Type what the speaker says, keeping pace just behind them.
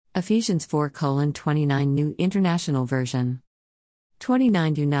Ephesians 4:29 New International Version.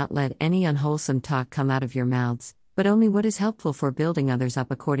 29 Do not let any unwholesome talk come out of your mouths, but only what is helpful for building others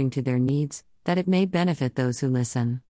up according to their needs, that it may benefit those who listen.